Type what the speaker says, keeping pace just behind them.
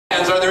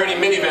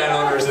minivan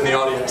owners in the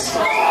audience.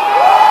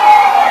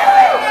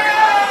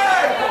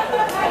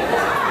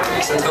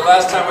 Since the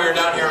last time we were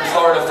down here in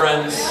Florida,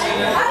 friends,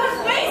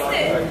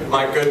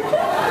 my good...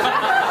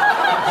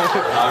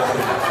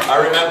 I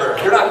remember.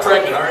 You're not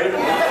pregnant, are you?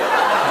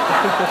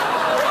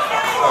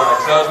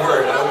 Alright, so I was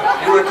worried.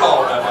 You would have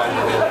called that night.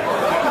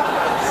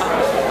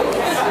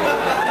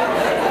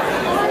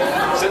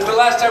 Since the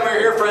last time we were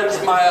here, friends,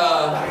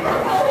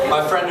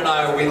 my friend and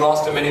I, we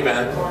lost a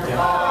minivan.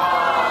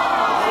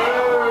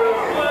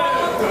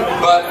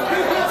 But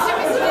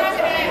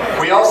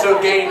we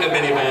also gained a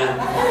minivan.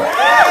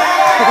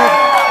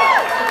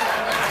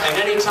 And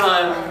any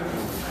time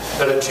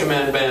that a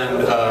two-man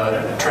band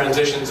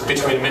transitions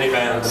between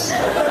minivans,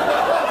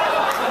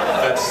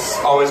 that's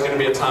always going to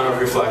be a time of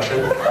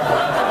reflection.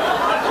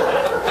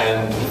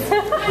 And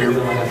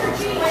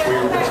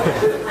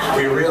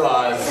we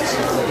realized,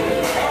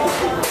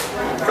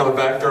 going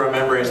back through our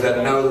memories,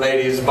 that no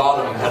lady's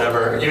bottom had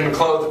ever, even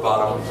clothes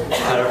bottom,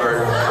 had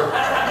ever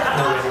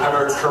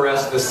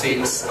caressed the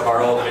seats of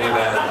our old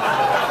minivan.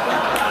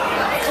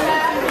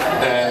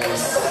 And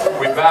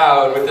we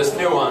vowed with this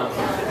new one,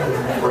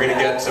 we're going to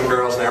get some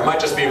girls in there. It might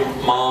just be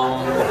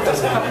mom, or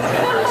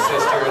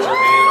sisters, or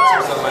aunts,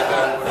 or something like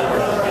that.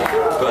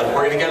 But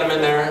we're going to get them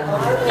in there,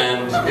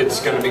 and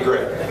it's going to be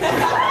great. This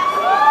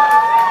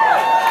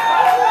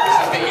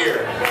is the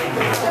year.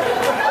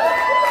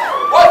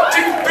 1,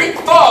 2, 3,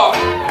 4!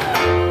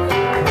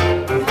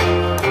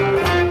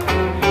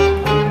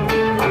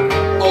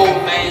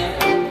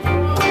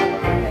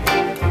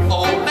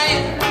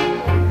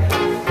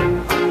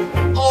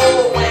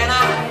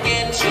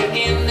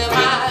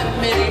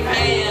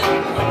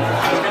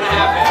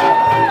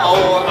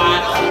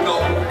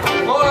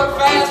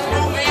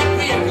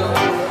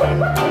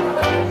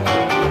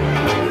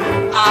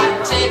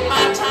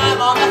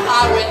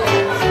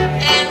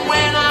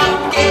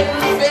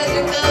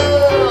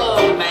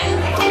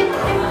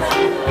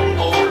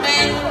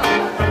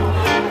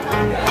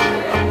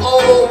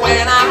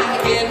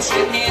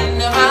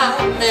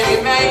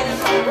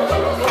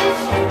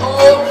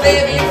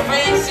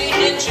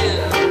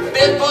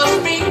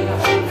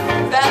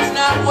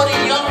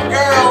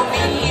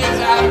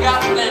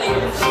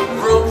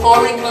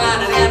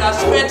 Reclining, and I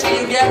swear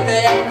till you get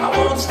there, I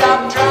won't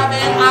stop driving.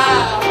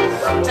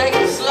 I'll take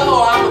it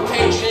slow, I'm a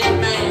patient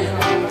man.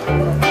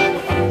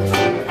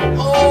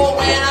 Oh,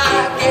 when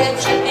I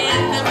get you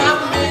into my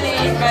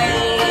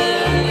minivan,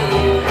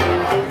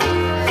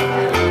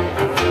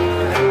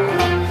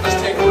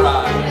 let's take a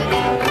ride.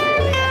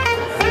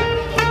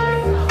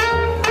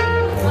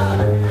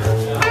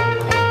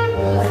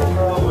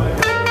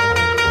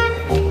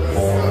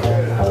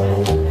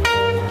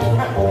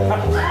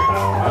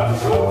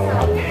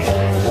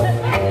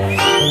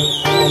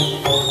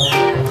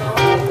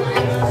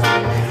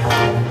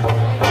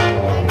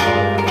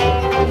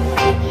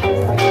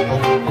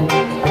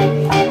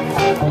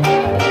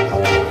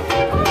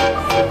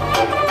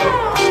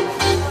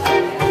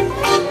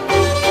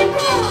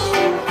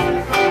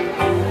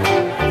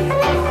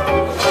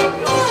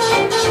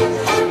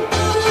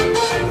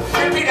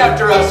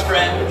 After us,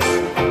 friends.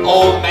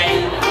 Old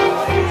man,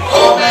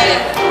 old man,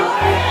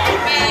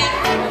 old man,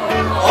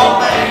 old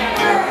man.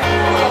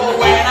 Oh,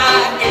 when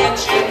I get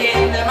you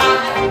into my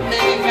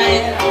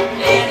minivan,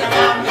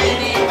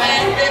 baby,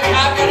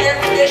 I've got air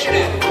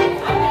conditioning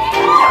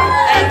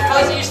and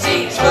fuzzy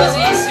seats,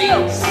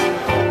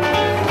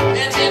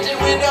 and tinted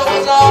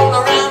windows all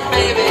around,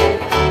 baby,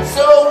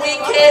 so we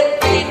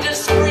can be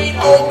discreet.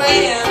 Old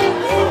man,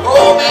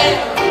 old man,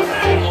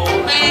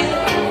 old man,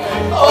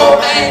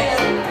 old man.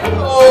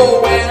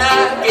 Oh, when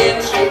I get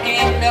you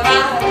into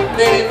my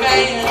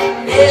minivan,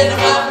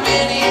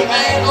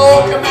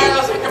 oh,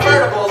 Camaros and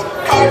convertibles,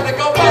 cars that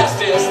go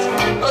fastest.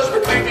 Those were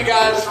creepy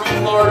guys from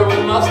Florida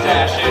with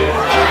mustaches.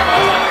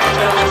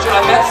 Should I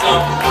met some?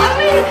 I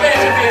need a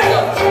fancy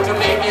vehicle to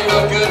make me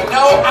look good.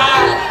 No,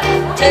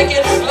 I take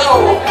it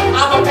slow.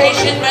 I'm a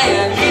patient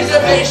man. He's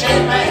a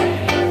patient man.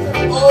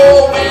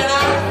 Oh, when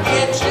I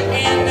get you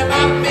into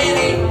my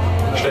mini.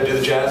 Should I do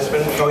the jazz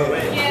spin? Go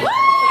ahead. Yeah.